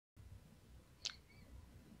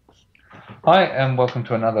Hi, and welcome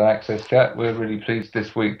to another Access Chat. We're really pleased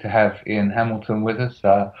this week to have Ian Hamilton with us.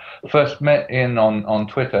 First met Ian on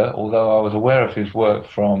Twitter, although I was aware of his work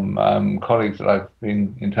from colleagues that I've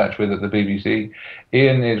been in touch with at the BBC.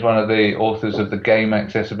 Ian is one of the authors of the Game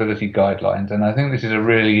Accessibility Guidelines, and I think this is a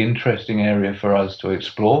really interesting area for us to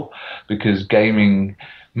explore because gaming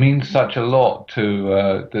means such a lot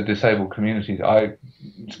to the disabled community. I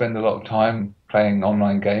spend a lot of time playing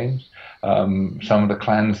online games. Some of the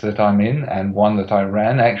clans that I'm in and one that I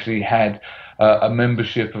ran actually had a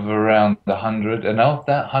membership of around 100, and of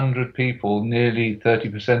that 100 people, nearly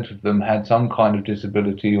 30% of them had some kind of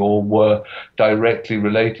disability or were directly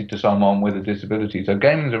related to someone with a disability. So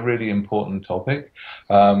gaming is a really important topic.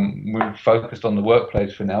 We've focused on the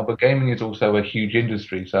workplace for now, but gaming is also a huge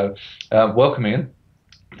industry. So welcome in.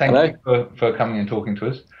 Thank Hello. you for coming and talking to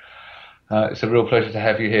us. It's a real pleasure to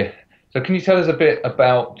have you here. So, can you tell us a bit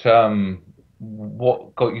about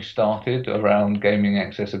what got you started around gaming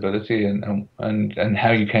accessibility and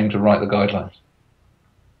how you came to write the guidelines?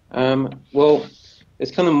 Well,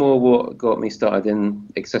 it's kind of more what got me started in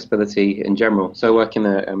accessibility in general. So I work in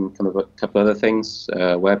kind of a couple other things,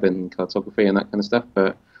 web and cartography and that kind of stuff.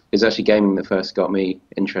 But it's actually gaming that first got me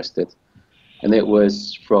interested. And it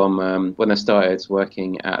was from when I started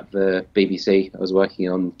working at the BBC. I was working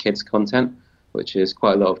on kids content, which is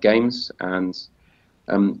quite a lot of games. And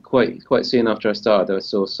quite soon after I started, I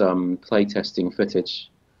saw some playtesting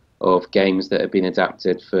footage of games that had been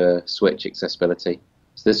adapted for Switch accessibility.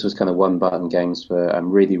 So this was kind of one-button games for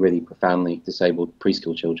really, really profoundly disabled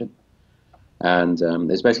preschool children. And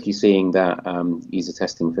there's basically seeing that user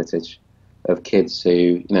testing footage of kids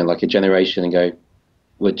who, like a generation ago,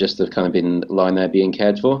 would just have kind of been lying there being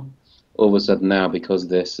cared for. All of a sudden now, because of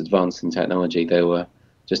this advance in technology, they were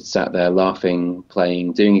just sat there laughing,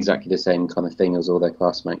 playing, doing exactly the same kind of thing as all their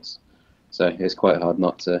classmates. So it's quite hard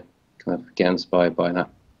not to kind of get inspired by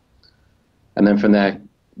that. And then from there,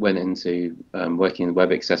 went into working in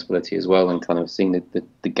web accessibility as well, and kind of seeing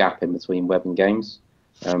the gap in between web and games.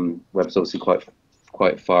 Web's obviously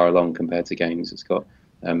quite far along compared to games. It's got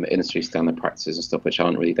industry standard practices and stuff which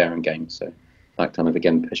aren't really there in games. So that kind of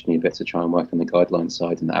again pushed me a bit to try and work on the guideline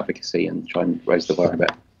side and the advocacy and try and raise the bar a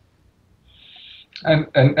bit. And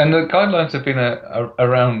the guidelines have been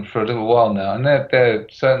around for a little while now, and they're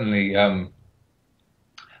certainly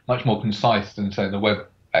much more concise than say the web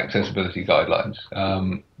accessibility guidelines.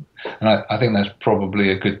 And I think that's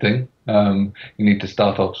probably a good thing. You need to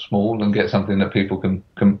start off small and get something that people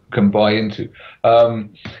can buy into.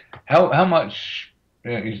 How much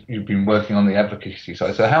you've been working on the advocacy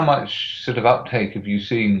side? So how much sort of uptake have you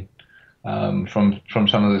seen from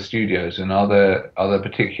some of the studios, and are there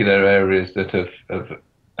particular areas that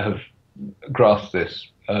have grasped this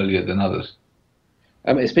earlier than others?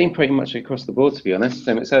 It's been pretty much across the board, to be honest.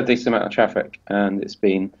 It's had a decent amount of traffic, and it's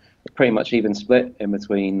been a pretty much even split in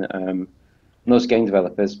between not just game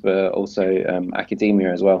developers, but also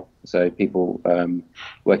academia as well. So people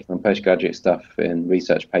working on postgraduate stuff in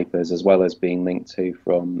research papers, as well as being linked to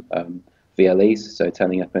from VLEs, so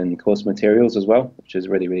turning up in course materials as well, which is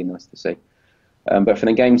really, really nice to see. But from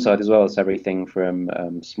the game side as well, it's everything from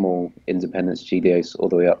small independent studios all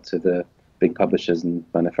the way up to the big publishers and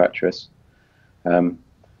manufacturers.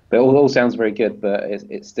 But it all sounds very good, but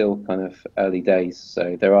it's still kind of early days.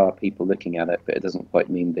 So there are people looking at it, but it doesn't quite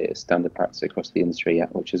mean that it's standard practice across the industry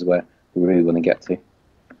yet, which is where we really want to get to.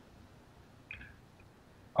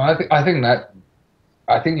 I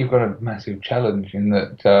think you've got a massive challenge in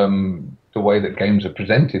that the way that games are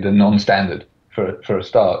presented are non-standard for a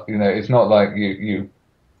start. It's not like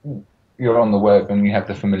you're on the web and you have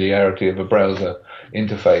the familiarity of a browser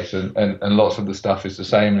interface, and lots of the stuff is the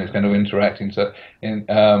same and it's going to interact.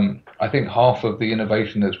 I think half of the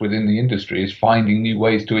innovation that's within the industry is finding new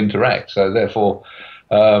ways to interact. So therefore,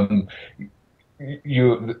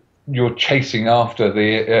 you're chasing after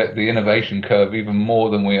the innovation curve even more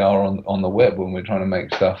than we are on the web when we're trying to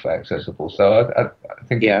make stuff accessible. So I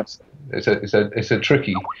think Yeah, it's a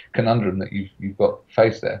tricky conundrum that you've got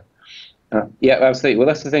faced there. yeah, absolutely. Well,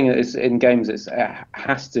 that's the thing is in games, it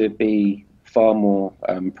has to be far more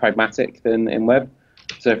pragmatic than in web.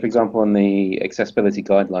 So, for example, on the accessibility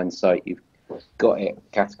guidelines site, you've got it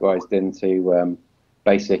categorized into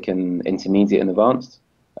basic and intermediate and advanced,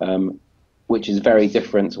 which is very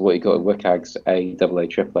different to what you've got with WCAG's A, AA,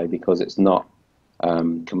 AAA, because it's not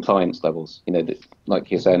compliance levels.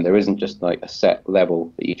 Like you're saying, there isn't just like a set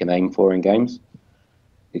level that you can aim for in games,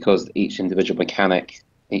 because each individual mechanic,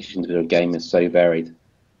 each individual game is so varied.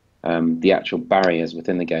 The actual barriers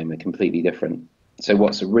within the game are completely different. So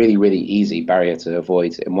what's a really, really easy barrier to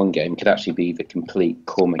avoid in one game could actually be the complete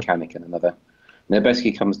core mechanic in another. And it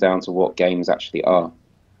basically comes down to what games actually are.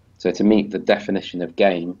 So to meet the definition of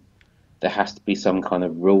game, there has to be some kind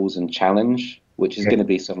of rules and challenge, which is going to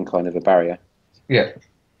be some kind of a barrier. Yeah,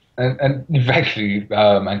 and you've actually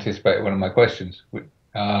anticipated one of my questions,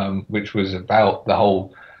 which was about the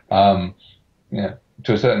whole, to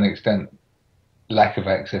a certain extent, lack of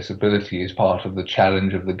accessibility is part of the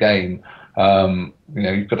challenge of the game.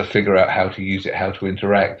 You've got to figure out how to use it, how to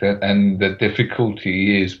interact, and the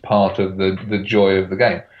difficulty is part of the joy of the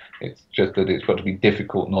game. It's just that it's got to be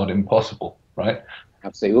difficult, not impossible, right?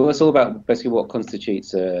 Absolutely. Well, it's all about basically what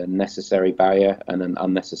constitutes a necessary barrier and an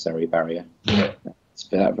unnecessary barrier. Yeah.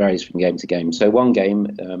 That varies from game to game. So one game,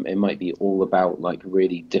 it might be all about like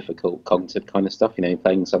really difficult cognitive kind of stuff,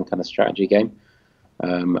 playing some kind of strategy game.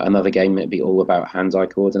 Another game, it'd be all about hand-eye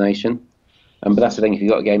coordination. But that's the thing, if you've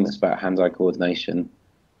got a game that's about hand-eye coordination,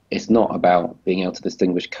 it's not about being able to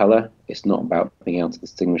distinguish color. It's not about being able to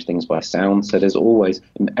distinguish things by sound. So there's always,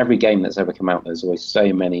 in every game that's ever come out, there's always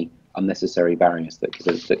so many unnecessary barriers that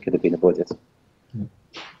could have been avoided.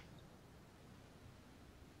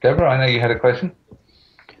 Deborah, I know you had a question.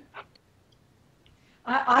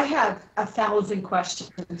 I have 1,000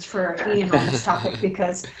 questions for Ian on this topic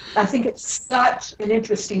because I think it's such an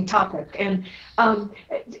interesting topic, and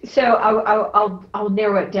so I'll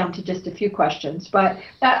narrow it down to just a few questions. But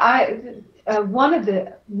one of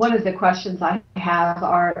the questions I have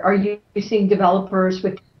are you seeing developers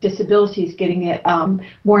with disabilities getting it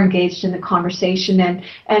more engaged in the conversation, and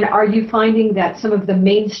are you finding that some of the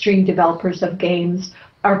mainstream developers of games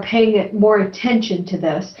are paying more attention to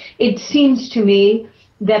this? It seems to me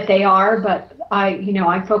that they are, but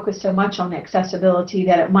I focus so much on accessibility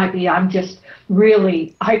that it might be I'm just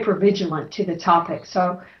really hyper vigilant to the topic.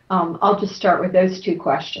 So I'll just start with those two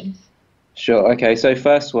questions. Sure. Okay. So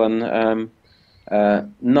first one,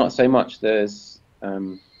 not so much. There's,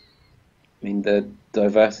 the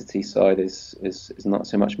diversity side is not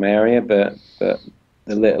so much my area, but the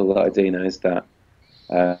little that I do know is that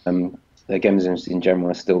the games industry in general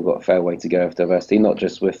has still got a fair way to go with diversity, not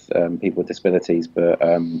just with people with disabilities, but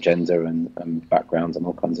gender and backgrounds and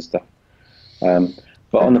all kinds of stuff.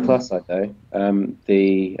 But on the plus side, though,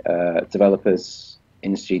 the developers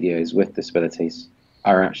in studios with disabilities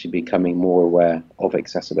are actually becoming more aware of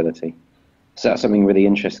accessibility. So that's something really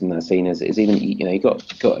interesting that I've seen is even, you've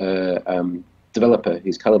got a developer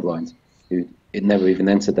who's colorblind, who it never even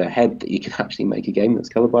entered their head that you could actually make a game that's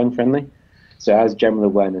colorblind friendly. So as general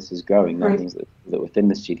awareness is growing, that means that within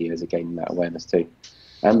the studios are gaining that awareness too.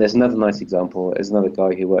 And there's another nice example. There's another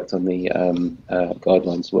guy who worked on the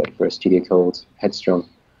guidelines, worked for a studio called Headstrong,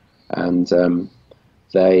 and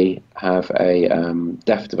they have a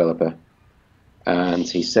deaf developer. And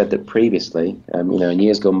he said that previously, in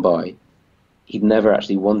years gone by, he'd never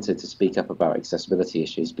actually wanted to speak up about accessibility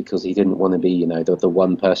issues because he didn't want to be, the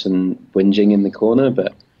one person whinging in the corner.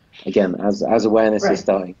 But again, as awareness is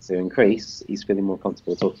starting to increase, he's feeling more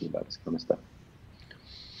comfortable talking about this kind of stuff.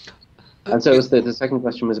 And so the second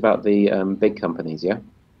question was about the big companies, yeah?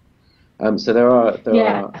 So there are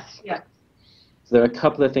a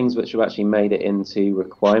couple of things which have actually made it into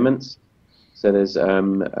requirements. So there's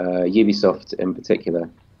Ubisoft in particular.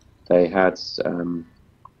 They had,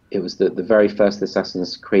 it was the very first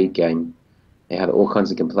Assassin's Creed game. They had all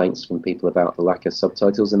kinds of complaints from people about the lack of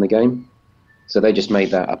subtitles in the game. So they just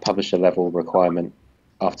made that a publisher level requirement.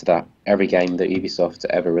 After that, every game that Ubisoft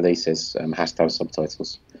ever releases has to have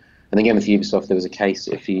subtitles. And again, with Ubisoft, there was a case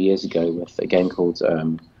a few years ago with a game called,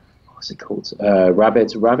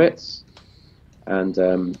 Rabbids. And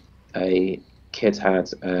a kid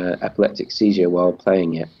had an epileptic seizure while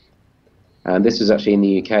playing it. And this was actually in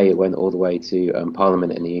the UK. It went all the way to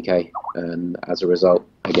Parliament in the UK. And as a result,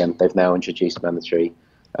 again, they've now introduced mandatory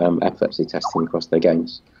epilepsy testing across their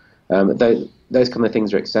games. Those kind of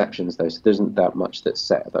things are exceptions, though, so there isn't that much that's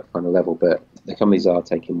set at that kind of level, but the companies are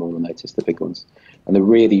taking more notice, the big ones. And the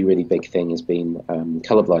really, really big thing has been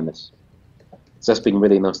colourblindness. So that's been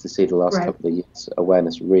really nice to see the last couple of years,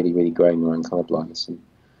 awareness really, really growing around colourblindness.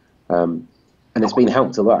 And it's been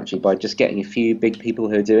helped a lot, actually, by just getting a few big people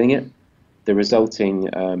who are doing it. The resulting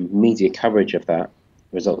media coverage of that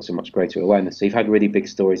results in much greater awareness. So you've had really big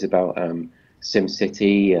stories about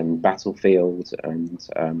SimCity and Battlefield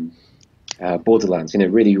and Borderlands,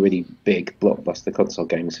 really, really big blockbuster console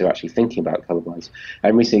games who are actually thinking about colourblindness.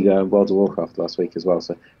 And recently World of Warcraft last week as well.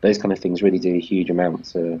 So those kind of things really do a huge amount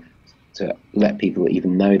to let people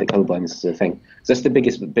even know that colourblindness is a thing. So that's the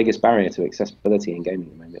biggest barrier to accessibility in gaming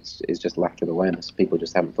at the moment. Is just lack of awareness. People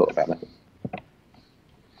just haven't thought about that.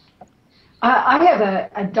 I have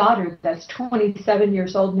a daughter that's 27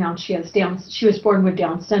 years old now. She has she was born with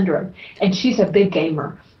Down syndrome, and she's a big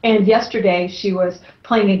gamer. And yesterday she was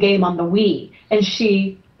playing a game on the Wii, and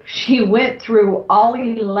she went through all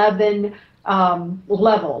 11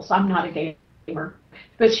 levels. I'm not a gamer,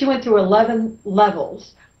 but she went through 11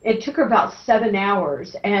 levels. It took her about 7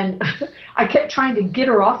 hours, and I kept trying to get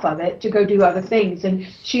her off of it to go do other things. And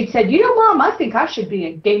she said, "You know, Mom, I think I should be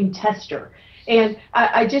a game tester." And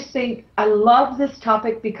I just think I love this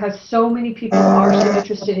topic because so many people are so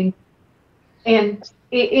interested in, and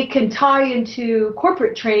it can tie into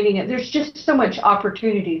corporate training, and there's just so much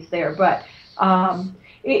opportunities there. But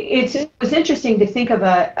it was interesting to think of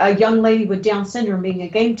a young lady with Down syndrome being a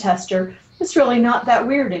game tester. It's really not that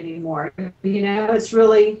weird anymore. You know, it's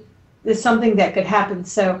something that could happen.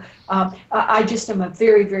 So I just am a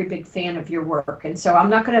very, very big fan of your work. And so I'm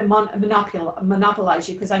not going to monopolize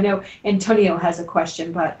you, because I know Antonio has a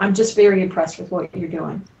question, but I'm just very impressed with what you're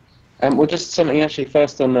doing. Well, just something actually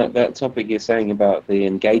first on that topic you're saying about the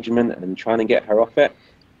engagement and trying to get her off it.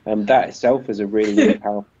 That itself is a really, really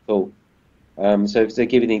powerful tool. So to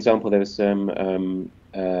give you an example, there was some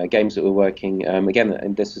games that were working, again,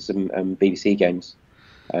 and this is some BBC games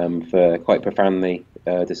for quite profoundly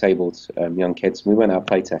disabled young kids. We went out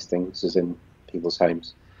playtesting, this was in people's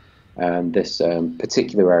homes, and this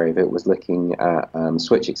particular area of it was looking at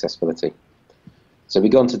switch accessibility. So we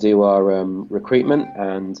gone to do our recruitment,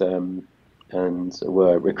 and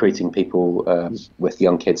we're recruiting people with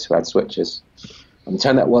young kids who had switches. And it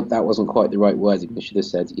turned out that wasn't quite the right wording. We should have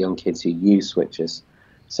said young kids who use switches.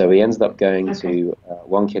 So we ended up going to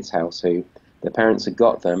one kid's house who the parents had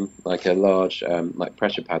got them like a large like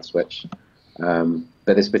pressure pad switch.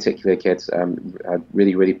 But this particular kid had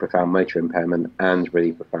really, really profound motor impairment and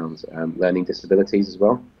really profound learning disabilities as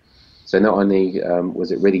well. So not only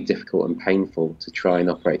was it really difficult and painful to try and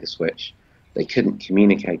operate the switch, they couldn't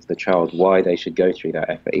communicate to the child why they should go through that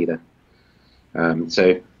effort either.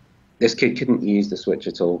 So this kid couldn't use the switch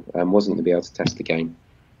at all, wasn't going to be able to test the game.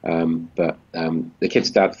 But the kid's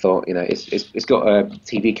dad thought, you know, it's got a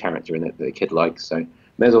TV character in it that the kid likes, so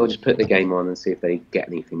may as well just put the game on and see if they get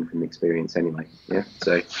anything from the experience anyway. Yeah.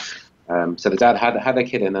 So so the dad had a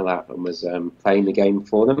kid in their lap and was playing the game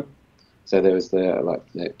for them. So there was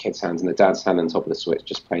the kid's hands and the dad's hand on top of the switch,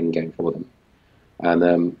 just playing the game for them.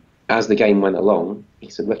 And as the game went along, he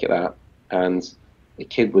said, "Look at that," and the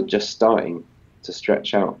kid was just starting to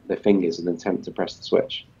stretch out their fingers in an attempt to press the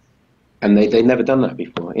switch. And they'd never done that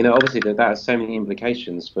before. You know, obviously that has so many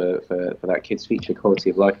implications for that kid's future quality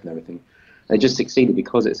of life and everything. They just succeeded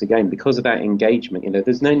because it's a game, because of that engagement. You know,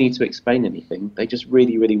 there's no need to explain anything. They just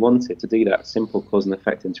really, really wanted to do that simple cause and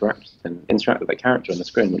effect interaction and interact with the character on the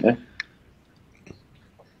screen, you know?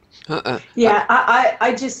 Yeah,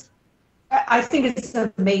 I think it's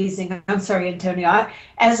amazing. I'm sorry, Antonio.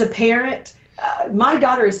 As a parent, my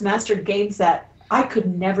daughter has mastered games that I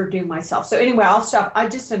could never do myself. So anyway, I'll stop. I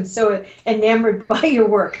just am so enamored by your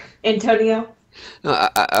work. Antonio? No,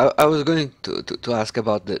 I was going to ask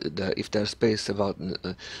about the if there's space about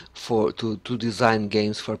to design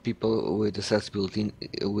games for people with accessibility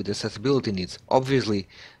needs. Obviously,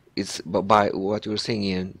 it's by what you're saying,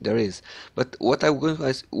 Ian, there is. But what I'm going to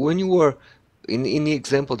ask, when you were in the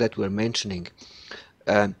example that we're mentioning,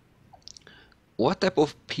 what type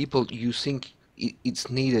of people you think it's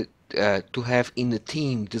needed to have in a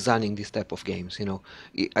team designing this type of games? You know,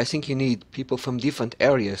 I think you need people from different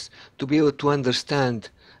areas to be able to understand,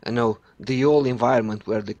 you know, the whole environment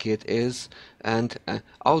where the kid is, and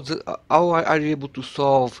how are you able to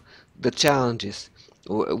solve the challenges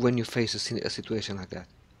when you face a situation like that?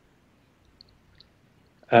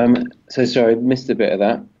 So sorry, I missed a bit of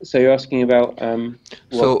that. So you're asking about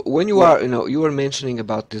so when you are, you know, you were mentioning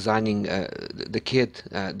about designing the kid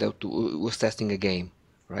that was testing a game,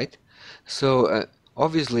 right? So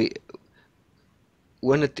obviously,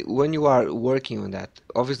 when you are working on that,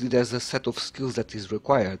 obviously there's a set of skills that is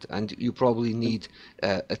required, and you probably need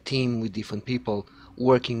a team with different people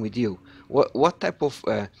working with you. What type of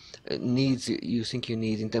needs you think you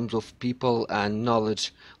need in terms of people and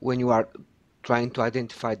knowledge when you are trying to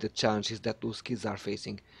identify the challenges that those kids are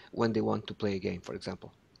facing when they want to play a game, for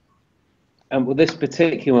example? Well, this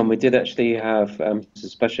particular one, we did actually have some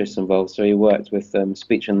specialists involved. So he worked with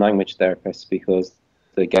speech and language therapists because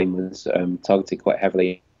the game was targeted quite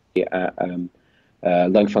heavily at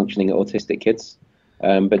lung functioning autistic kids.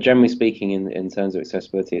 But generally speaking, in terms of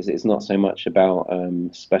accessibility, it's not so much about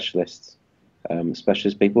specialist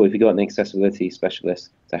people. If you've got an accessibility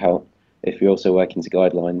specialist to help, if you're also working to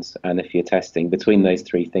guidelines, and if you're testing, between those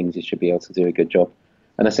three things, you should be able to do a good job.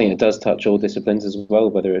 And I think it does touch all disciplines as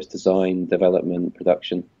well, whether it's design, development,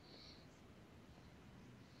 production.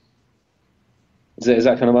 Is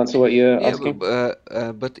that kind of answer what you're Yeah, asking? but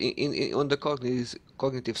on the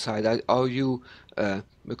cognitive side, are you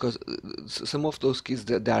because some of those kids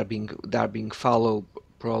that they are being followed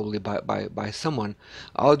probably by someone.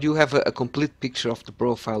 How do you have a complete picture of the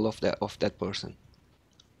profile of that person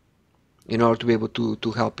in order to be able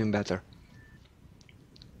to help him better?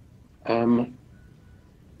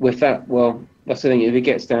 With that, well, that's the thing. If it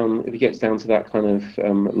gets down to that kind of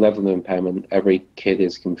level of impairment, every kid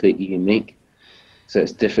is completely unique. So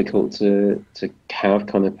it's difficult to have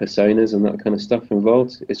kind of personas and that kind of stuff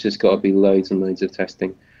involved. It's just got to be loads and loads of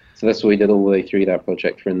testing. So that's what we did all the way through that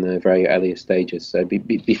project from the very earliest stages. So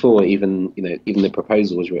before even even the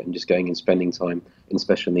proposal was written, just going and spending time in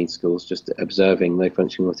special needs schools, just observing low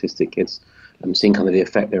functioning autistic kids, and seeing kind of the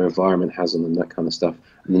effect their environment has on them, that kind of stuff,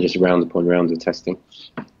 and then just round upon round of testing.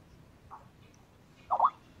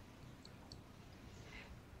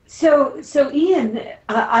 So Ian,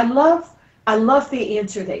 I love the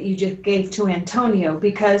answer that you just gave to Antonio,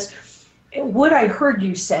 because what I heard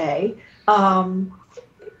you say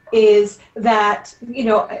is that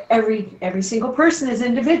every single person is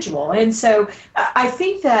individual, and so I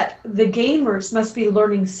think that the gamers must be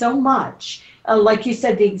learning so much. Like you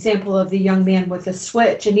said, the example of the young man with the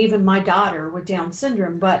switch, and even my daughter with Down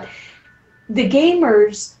syndrome, but the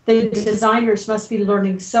gamers, the designers must be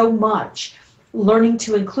learning so much, learning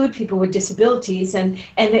to include people with disabilities. And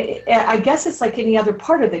I guess it's like any other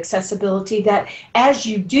part of accessibility, that as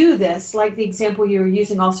you do this, like the example you were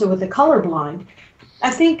using also with the colorblind, I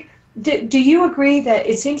think, do you agree that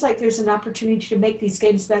it seems like there's an opportunity to make these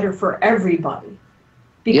games better for everybody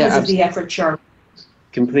because of the effort sharp?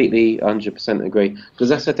 Completely, 100% agree. Because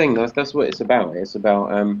that's the thing. That's what it's about. It's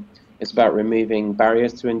about removing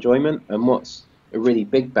barriers to enjoyment. And what's a really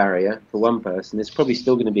big barrier for one person is probably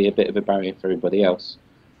still going to be a bit of a barrier for everybody else.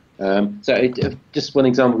 Just one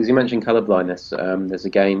example, because you mentioned color blindness. There's a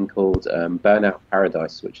game called Burnout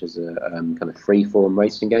Paradise, which is a kind of free-form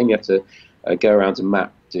racing game. You have to go around a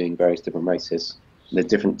map doing various different races. And there's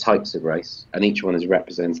different types of race, and each one is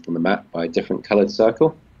represented on the map by a different colored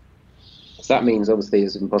circle. So that means, obviously,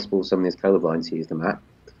 it's impossible for someone who's colorblind to use the map.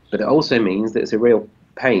 But it also means that it's a real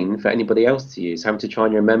pain for anybody else to use, having to try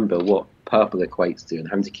and remember what purple equates to and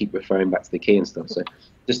having to keep referring back to the key and stuff. So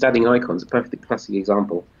just adding icons, a perfect classic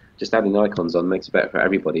example, just adding icons on makes it better for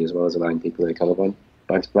everybody, as well as allowing people who are colorblind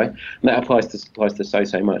to play. And that applies to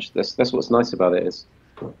so much. That's what's nice about it, is,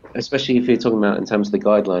 especially if you're talking about in terms of the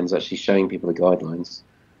guidelines, actually showing people the guidelines,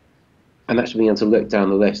 and actually being able to look down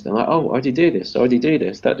the list and like, oh, I already do this,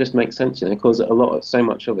 that just makes sense, because so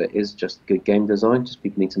much of it is just good game design. Just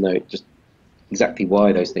people need to know just exactly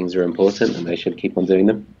why those things are important, and they should keep on doing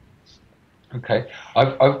them. Okay,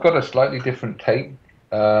 I've got a slightly different take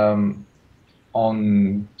on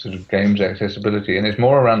sort of games accessibility, and it's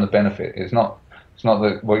more around the benefit. It's not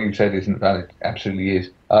that what you said isn't valid. It absolutely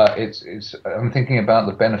is. I'm thinking about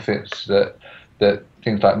the benefits that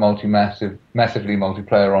things like massively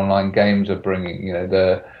multiplayer online games are bringing.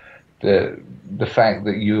 The fact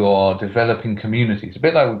that you are developing communities, a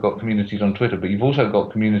bit like we've got communities on Twitter, but you've also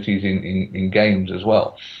got communities in games as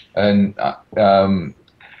well. And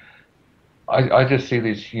I just see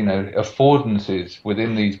these, affordances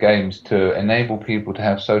within these games to enable people to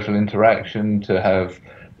have social interaction, to have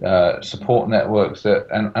support networks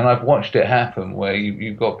and I've watched it happen where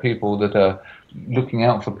you've got people that are looking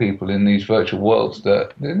out for people in these virtual worlds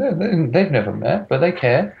that they've never met, but they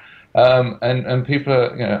care. And people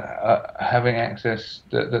are having access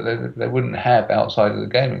that they wouldn't have outside of the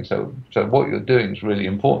gaming. So what you're doing is really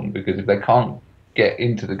important, because if they can't get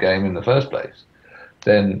into the game in the first place,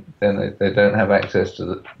 then they don't have access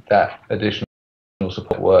to that additional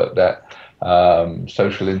support work, that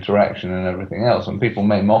social interaction and everything else. And people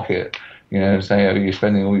may mock it, say, oh, you're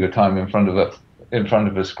spending all your time in front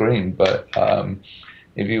of a screen, but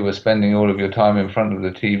if you were spending all of your time in front of the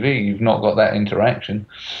TV, you've not got that interaction.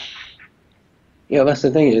 Yeah, that's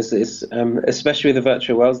the thing. Is especially the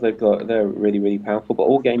virtual worlds they're really, really powerful. But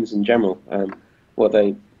all games in general, what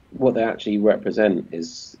they actually represent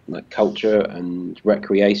is like culture and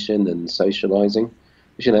recreation and socializing.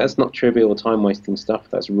 Which, that's not trivial time wasting stuff.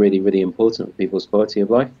 That's really, really important for people's quality of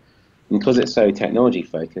life. And because it's so technology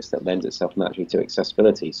focused, that lends itself naturally to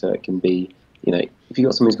accessibility. So it can be, if you've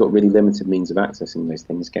got someone who's got really limited means of accessing those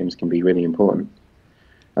things, games can be really important.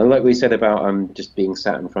 And like we said about just being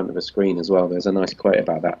sat in front of a screen as well, there's a nice quote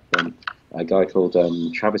about that from a guy called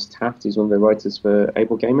Travis Taft, who's one of the writers for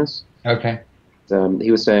Able Gamers. Okay.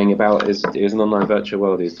 He was saying about, it was an online virtual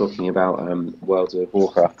world, he was talking about World of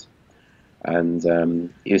Warcraft. And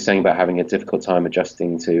he was saying about having a difficult time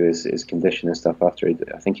adjusting to his condition and stuff after he'd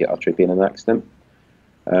been in an accident.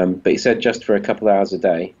 But he said just for a couple of hours a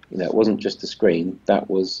day, it wasn't just a screen, that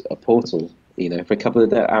was a portal. For a couple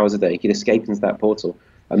of hours a day, he could escape into that portal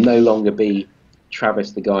and no longer be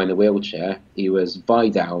Travis, the guy in the wheelchair. He was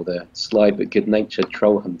Vidal, the sly but good-natured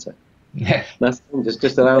troll hunter. Yes. And that's the thing,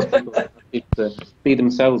 just allows people to be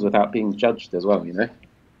themselves without being judged as well,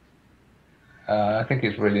 I think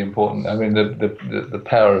it's really important. I mean, the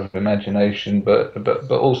power of imagination, but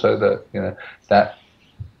also that that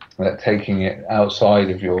taking it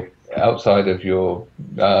outside of your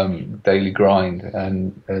daily grind,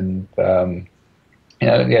 and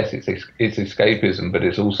yes, it's escapism, but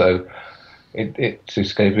it's also it's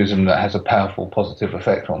escapism that has a powerful positive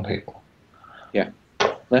effect on people. Yeah,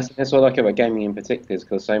 that's what I like about gaming in particular, is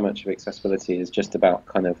because so much of accessibility is just about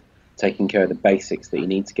kind of taking care of the basics that you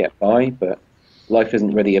need to get by, but life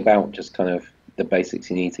isn't really about just kind of the basics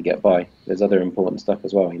you need to get by. There's other important stuff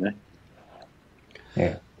as well,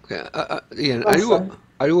 Yeah. Ian,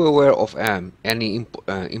 are you aware of any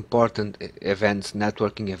important events,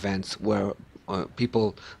 networking events, where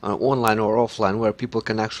people online or offline, where people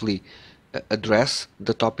can actually address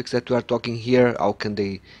the topics that we are talking here? How can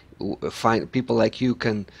they find people like you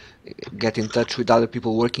can get in touch with other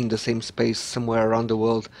people working the same space somewhere around the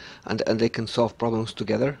world, and they can solve problems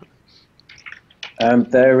together?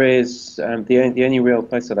 There is the only real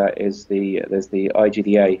place for that is there's the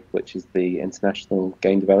IGDA, which is the International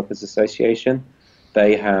Game Developers Association.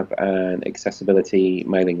 They have an accessibility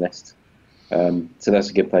mailing list, so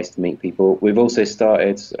that's a good place to meet people. We've also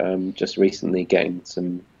started just recently getting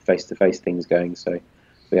some face-to-face things going. So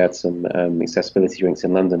we had some accessibility drinks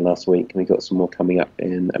in London last week, and we got some more coming up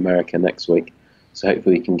in America next week. So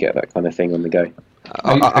hopefully we can get that kind of thing on the go.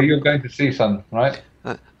 Are you going to CSUN, right?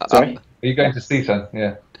 Sorry? Are you going to CSUN?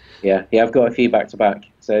 Yeah. Yeah, I've got a few back to back.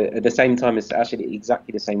 So at the same time, it's actually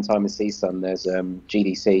exactly the same time as CSUN, there's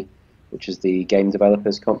GDC, which is the Game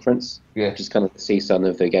Developers Conference, which is kind of the CSUN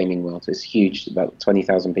of the gaming world. It's huge, about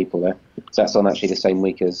 20,000 people there. So that's on actually the same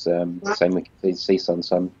week as CSUN,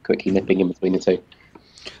 so I'm quickly nipping in between the two.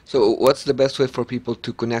 So what's the best way for people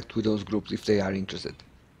to connect with those groups if they are interested?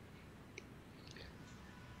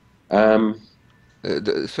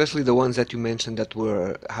 Especially the ones that you mentioned that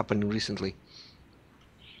were happening recently.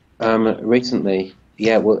 Recently,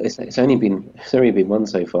 yeah. Well, it's only been one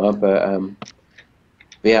so far, but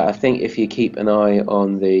yeah, I think if you keep an eye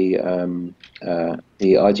on the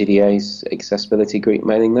IGDA's accessibility group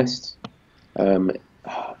mailing list, how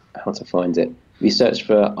to find it? If you search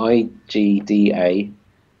for IGDA-GASIG,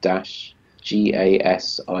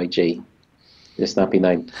 the snappy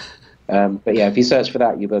name. But yeah, if you search for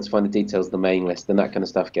that, you'll be able to find the details of the mailing list, and that kind of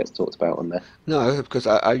stuff gets talked about on there. No, because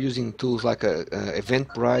I'm using tools like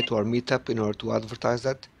Eventbrite or Meetup in order to advertise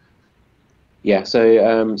that. Yeah, so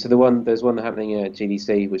there's one happening at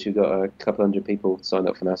GDC, which we've got a couple hundred people signed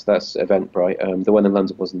up for now. So that's Eventbrite. The one in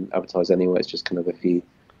London wasn't advertised anyway. It's just kind of a few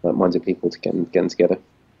minded people getting together.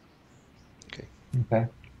 Okay.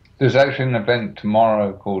 There's actually an event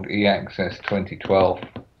tomorrow called AXSChat 2012.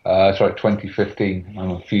 2015.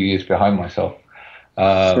 I'm a few years behind myself.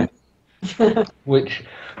 Which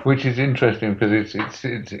is interesting because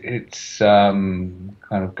it's kind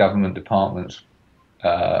of government departments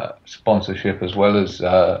sponsorship as well as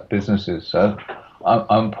businesses. So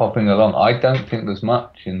I'm popping along. I don't think there's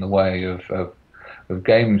much in the way of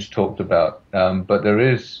games talked about, but there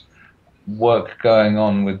is work going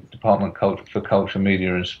on with Department for Culture,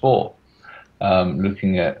 Media and Sport,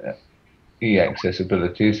 looking at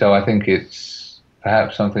e-accessibility. So I think it's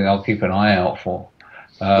perhaps something I'll keep an eye out for.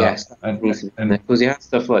 Yes, because you had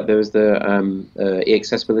stuff like there was the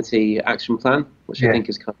e-accessibility action plan, which I think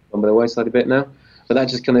is kind of on the wayside a bit now. But that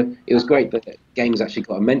just kind of, it was great that games actually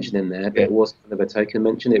got a mention in there, but it was kind of a token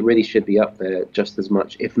mention. It really should be up there just as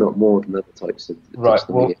much, if not more, than other types of Right.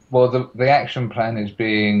 Well, the action plan is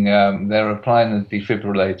being they're applying the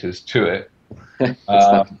defibrillators to it,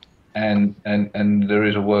 and there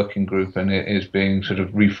is a working group, and it is being sort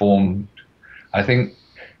of reformed. I think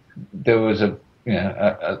there was there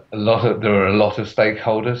were a lot of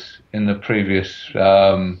stakeholders in the previous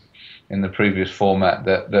format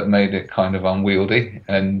that made it kind of unwieldy,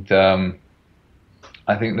 and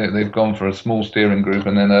I think that they've gone for a small steering group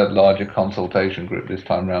and then a larger consultation group this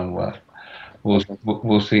time round. Where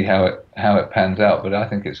we'll see how it pans out, but I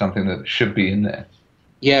think it's something that should be in there.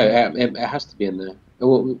 Yeah, it has to be in there.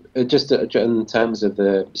 Well, just in terms of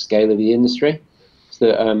the scale of the industry.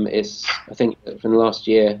 So I think from the last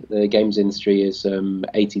year, the games industry is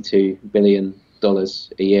 $82 billion a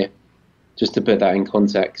year. Just to put that in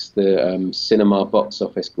context, the cinema box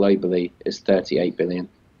office globally is 38 billion.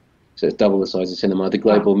 So it's double the size of cinema. The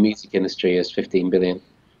global music industry is 15 billion.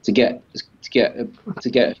 to get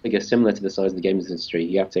a figure similar to the size of the games industry,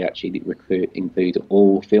 you have to actually include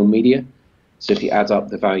all film media. So if you add up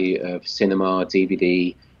the value of cinema,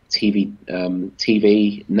 DVD, TV,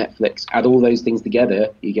 Netflix, add all those things together,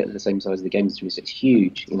 you get the same size of the game industry. So it's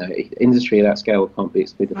huge. You know, industry of that scale can't be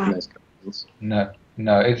excluded from those companies.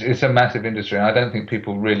 No, it's a massive industry, and I don't think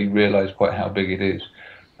people really realise quite how big it is.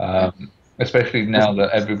 Especially now that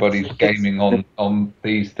everybody's gaming on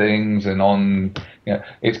these things and on, you know,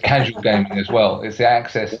 it's casual gaming as well. It's the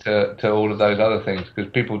access to all of those other things,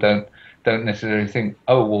 because people don't necessarily think,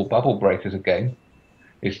 oh, well, Bubble Breaker's a game.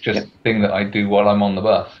 It's just a thing that I do while I'm on the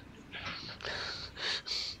bus.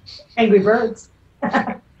 Angry Birds.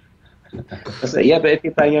 So, yeah, but if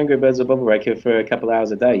you're playing Angry Birds or Bubble Breaker for a couple of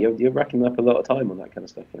hours a day, you're racking up a lot of time on that kind of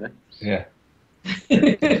stuff, you know? Yeah.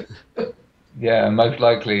 Yeah, and most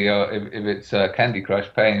likely, if it's Candy Crush,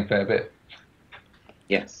 paying a fair bit.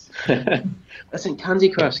 Yes. I think Candy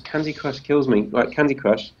Crush kills me. Like Candy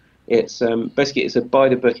Crush, it's basically it's a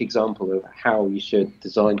by-the-book example of how you should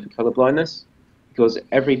design for colour blindness, because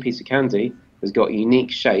every piece of candy has got a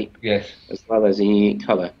unique shape, as well as a unique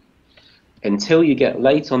colour. Until you get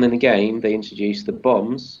late on in the game, they introduce the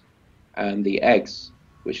bombs and the eggs,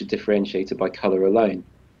 which are differentiated by colour alone.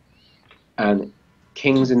 And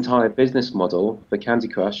King's entire business model for Candy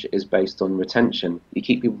Crush is based on retention. You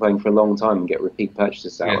keep people playing for a long time and get repeat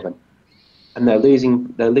purchases out of them. And they're losing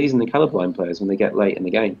the colourblind players when they get late in the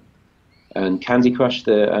game. And Candy Crush,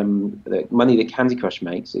 the money that Candy Crush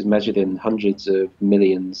makes is measured in hundreds of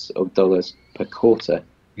millions of dollars per quarter.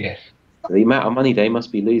 Yes. So the amount of money they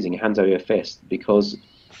must be losing hand over fist because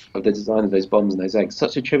of the design of those bombs and those eggs.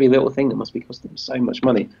 Such a trivial little thing that must be costing them so much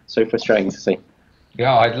money. So frustrating to see.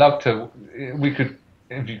 Yeah, I'd love to. If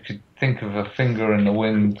you could think of a finger in the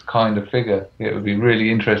wind kind of figure, it would be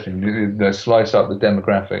really interesting. Slice up the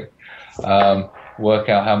demographic, work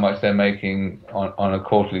out how much they're making on a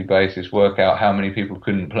quarterly basis, work out how many people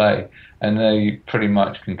couldn't play, and they pretty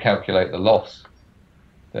much can calculate the loss.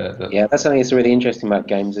 Yeah, that's something that's really interesting about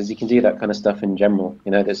games, is you can do that kind of stuff in general.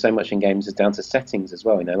 You know, there's so much in games that's down to settings as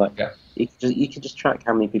well. You know, like you can just track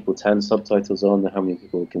how many people turn subtitles on, how many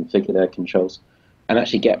people configure their controls, and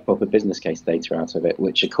actually get proper business case data out of it,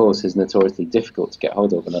 which of course is notoriously difficult to get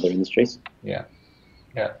hold of in other industries. Yeah.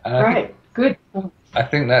 And good. I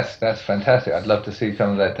think that's fantastic. I'd love to see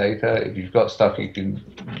some of that data. If you've got stuff you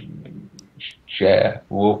can share,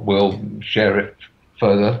 we'll share it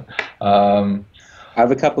further. I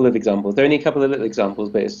have a couple of examples. There are only a couple of little examples,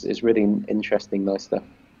 but it's really interesting, nice stuff.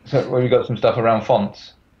 So, well, you got some stuff around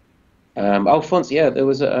fonts. Fonts. Yeah, there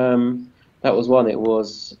was that was one. It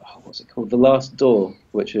was what's it called? The Last Door,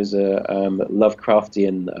 which is a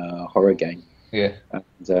Lovecraftian horror game. Yeah.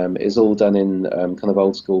 And it's all done in kind of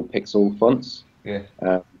old school pixel fonts. Yeah.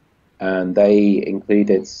 And they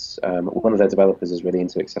included one of their developers is really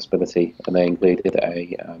into accessibility, and they included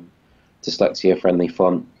a dyslexia-friendly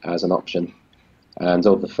font as an option. And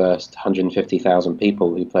of the first 150,000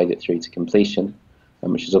 people who played it through to completion,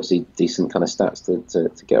 which is obviously decent kind of stats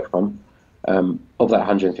to get from, of that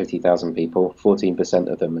 150,000 people,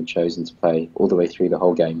 14% of them had chosen to play all the way through the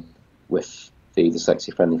whole game with the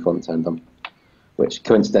dyslexia-friendly font turned on, which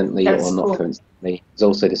coincidentally or not coincidentally is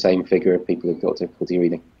also the same figure of people who've got difficulty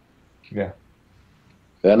reading. Yeah.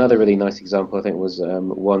 But another really nice example, I think, was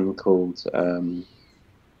one called...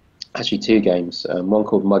 actually two games, one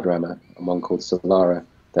called Mudrammer and one called Solara.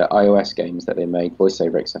 They're iOS games that they made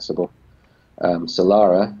voiceover accessible.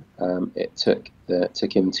 Solara, it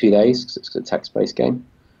took him 2 days because it's a text-based game,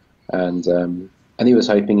 and he was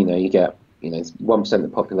hoping, you get 1% of the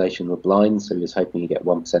population were blind, so he was hoping you get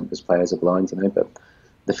 1% of his players are blind, but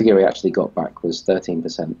the figure he actually got back was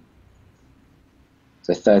 13%.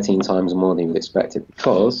 So 13 times more than he would expected,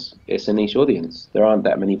 because it's a niche audience. There aren't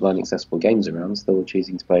that many blind accessible games around, so they're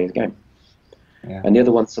choosing to play the game. Yeah. And the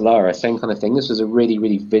other one, Solara, same kind of thing. This was a really,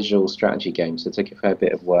 really visual strategy game, so it took a fair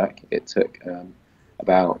bit of work. It took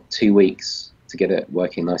about 2 weeks to get it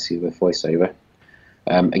working nicely with voiceover.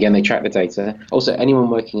 Again, they track the data. Also, anyone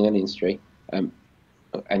working in any industry,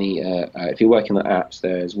 if you're working on apps,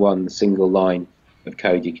 there's one single line of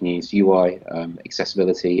code you can use. UI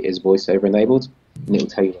accessibility is voiceover enabled, and it will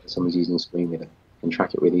tell you whether someone's using a screen reader and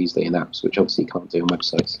track it really easily in apps, which obviously you can't do on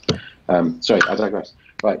websites. Sorry, I digress.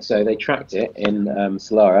 Right, so they tracked it in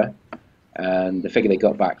Solara, and the figure they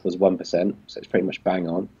got back was 1%, so it's pretty much bang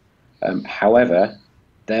on. However,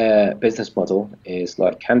 their business model is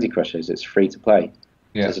like Candy Crush's, it's free to play.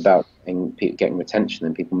 Yeah. So it's about getting retention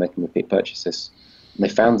and people making repeat purchases. And they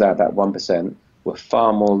found out that 1% were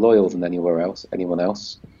far more loyal than anyone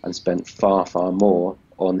else, and spent far, far more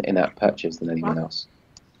on in-app purchase than anyone else.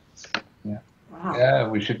 Yeah. Wow. Yeah,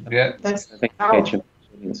 we should. Yeah, That's I think powerful.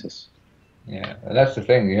 audiences. yeah. And that's the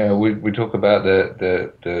thing. We talk about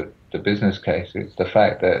the business case. It's the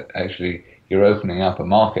fact that actually you're opening up a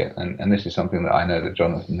market, and this is something that I know that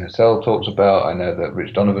Jonathan Hussell talks about. I know that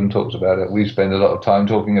Rich Donovan talks about it. We spend a lot of time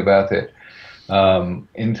talking about it.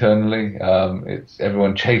 Internally, it's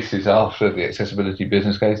everyone chases after the accessibility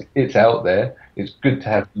business case. It's out there. It's good to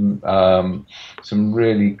have some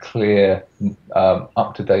really clear,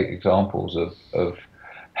 up-to-date examples of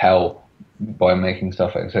how by making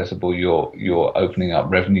stuff accessible, you're opening up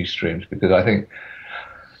revenue streams. Because I think,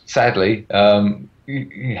 sadly,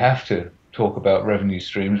 you have to talk about revenue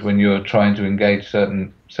streams when you're trying to engage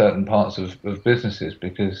certain parts of businesses,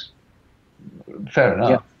 because fair Yeah.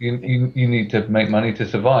 enough. You need to make money to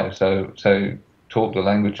survive. So talk the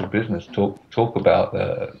language of business. Talk about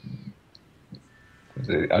the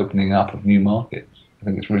opening up of new markets. I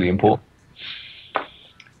think it's really important.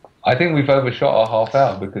 I think we've overshot our half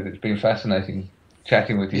hour because it's been fascinating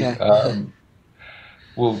chatting with you. Yeah.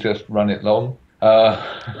 We'll just run it long.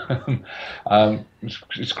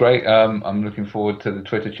 It's great. I'm looking forward to the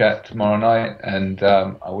Twitter chat tomorrow night, and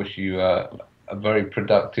I wish you a very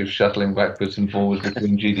productive shuttling backwards and forwards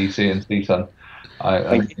between GDC and CSUN. I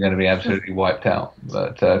think you're going to be absolutely wiped out,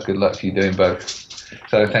 but good luck to you doing both.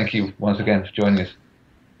 So thank you once again for joining us.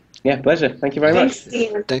 Yeah, pleasure. Thank you very much. Thanks,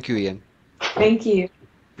 Ian. Thank you, Ian. Thank you.